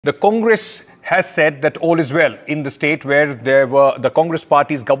The Congress has said that all is well in the state where the Congress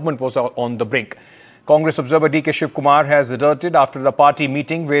party's government was on the brink. Congress observer DK Shivakumar has alerted after the party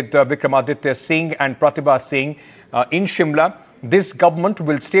meeting with Vikramaditya Singh and Pratibha Singh in Shimla. This government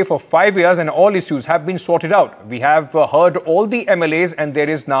will stay for 5 years and all issues have been sorted out. We have heard all the MLAs and there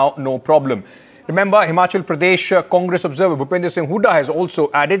is now no problem. Remember, Himachal Pradesh Congress observer Bhupendra Singh Hooda has also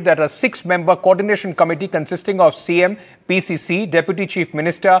added that a 6-member coordination committee consisting of CM, PCC, Deputy Chief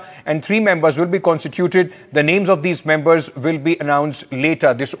Minister and 3 members will be constituted. The names of these members will be announced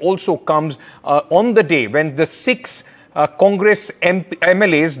later. This also comes on the day when the 6 Congress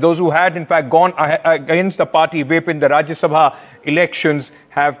MLAs, those who had in fact gone against the party whip in the Rajya Sabha elections,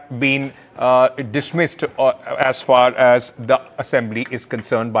 have been dismissed as far as the assembly is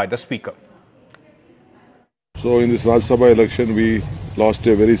concerned by the Speaker. So in this Rajya Sabha election, we lost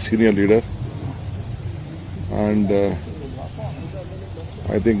a very senior leader, and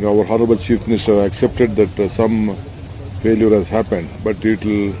I think our Honorable Chief Minister accepted that some failure has happened, but it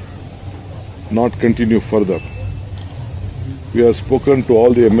will not continue further. We have spoken to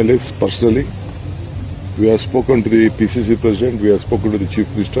all the MLAs personally. We have spoken to the PCC President. We have spoken to the Chief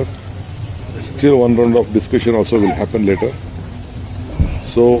Minister. Still one round of discussion also will happen later.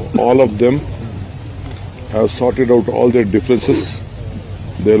 So all of them have sorted out all their differences.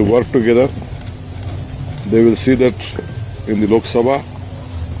 They will work together. They will see that in the Lok Sabha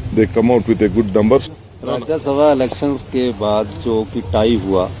they come out with a good numbers. राज्य सभा elections के बाद जो कि tie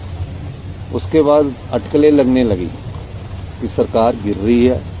हुआ, उसके बाद अटकलें लगने लगी कि सरकार गिर रही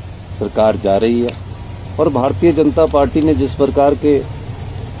है, सरकार जा रही है, और भारतीय जनता पार्टी ने जिस प्रकार के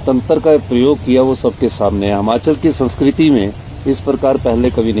तंत्र का प्रयोग किया वो सबके सामने है। हिमाचल की संस्कृति में इस प्रकार पहले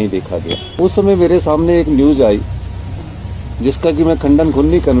कभी नहीं देखा गया। उस समय मेरे सामने एक न्यूज़ आई जिसका कि मैं खंडन खुद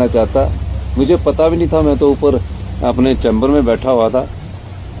नहीं करना चाहता, मुझे पता भी नहीं था, मैं तो ऊपर अपने चैम्बर में बैठा हुआ था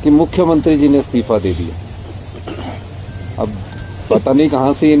कि मुख्यमंत्री जी ने इस्तीफा दे दिया। अब पता नहीं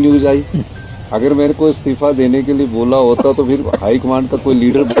कहाँ से ये न्यूज़ आई। अगर मेरे को इस्तीफा देने के लिए बोला होता तो फिर हाई कमांड का कोई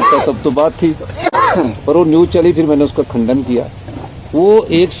लीडर बोलता तब तो बात थी, पर वो न्यूज़ चली, फिर मैंने उसका खंडन किया। वो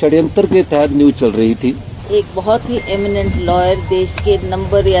एक षड्यंत्र के तहत न्यूज़ चल रही थी। एक बहुत ही एमिनेंट लॉयर देश के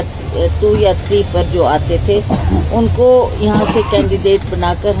नंबर 2 या 3 पर जो आते थे, उनको यहाँ से कैंडिडेट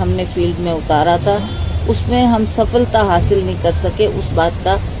बनाकर हमने फील्ड में उतारा था। उसमें हम सफलता हासिल नहीं कर सके, उस बात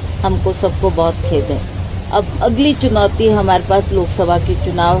का हमको सबको बहुत खेद है। अब अगली चुनौती हमारे पास लोकसभा की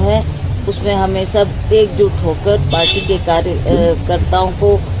चुनाव है, उसमें हमें सब एकजुट होकर पार्टी के कार्यकर्ताओं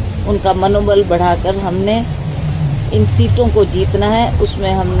को उनका मनोबल बढ़ाकर हमने इन सीटों को जीतना है।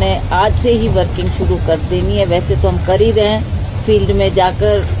 उसमें हमने आज से ही वर्किंग शुरू कर देनी है। वैसे तो हम कर ही रहे हैं, फील्ड में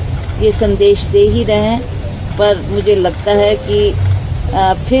जाकर ये संदेश दे ही रहे हैं, पर मुझे लगता है कि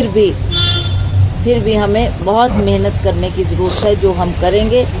फिर भी हमें बहुत मेहनत करने की ज़रूरत है, जो हम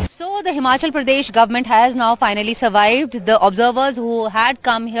करेंगे। The Himachal Pradesh government has now finally survived. The observers who had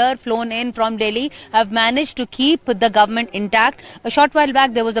come here, flown in from Delhi, have managed to keep the government intact. A short while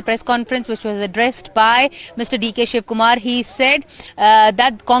back, there was a press conference which was addressed by Mr. DK Shivakumar. He said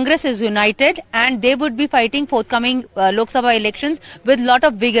that Congress is united and they would be fighting forthcoming Lok Sabha elections with lot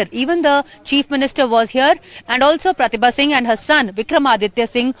of vigor. Even the Chief Minister was here, and also Pratibha Singh and her son Vikramaditya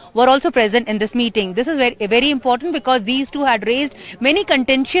Singh were also present in this meeting. This is very important because these two had raised many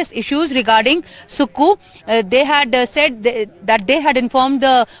contentious issues regarding Sukku. They had said that they had informed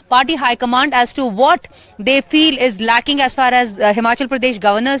the party high command as to what they feel is lacking as far as Himachal Pradesh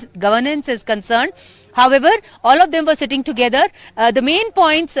governance is concerned. However, all of them were sitting together. The main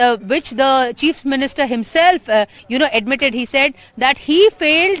points which the Chief Minister himself admitted, he said that he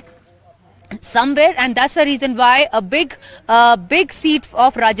failed somewhere, and that's the reason why a big seat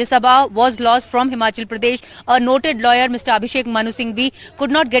of Rajya Sabha was lost from Himachal Pradesh. A noted lawyer, Mr. Abhishek Manu Singh B,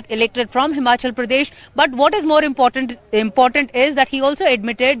 could not get elected from Himachal Pradesh. But what is more important is that he also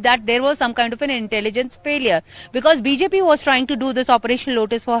admitted that there was some kind of an intelligence failure, because BJP was trying to do this Operation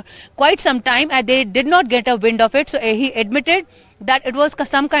Lotus for quite some time and they did not get a wind of it. So he admitted that it was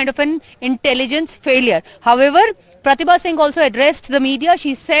some kind of an intelligence failure. However, Pratibha Singh also addressed the media.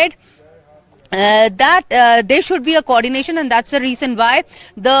 She said that there should be a coordination, and that's the reason why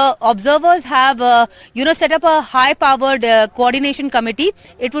the observers have set up a high powered coordination committee.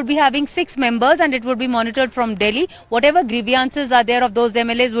 It would be having 6 members and it would be monitored from Delhi. Whatever grievances are there of those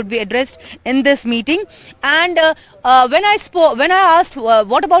MLAs would be addressed in this meeting. And when I asked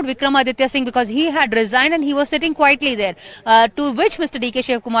what about Vikramaditya Singh, because he had resigned and he was sitting quietly there, to which Mr. DK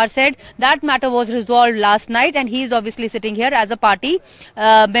Shivakumar said that matter was resolved last night and he is obviously sitting here as a party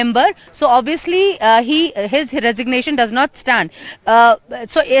member. So obviously obviously his resignation does not stand.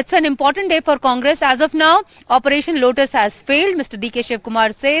 So it's an important day for Congress. As of now, Operation Lotus has failed. Mr. DK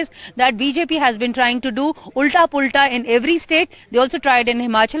Shivakumar says that BJP has been trying to do ulta pulta in every state. They also tried in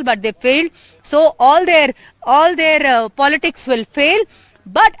Himachal, but they failed. So all their politics will fail.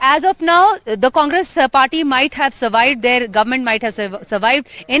 But as of now, the Congress party might have survived, their government might have survived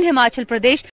in Himachal Pradesh.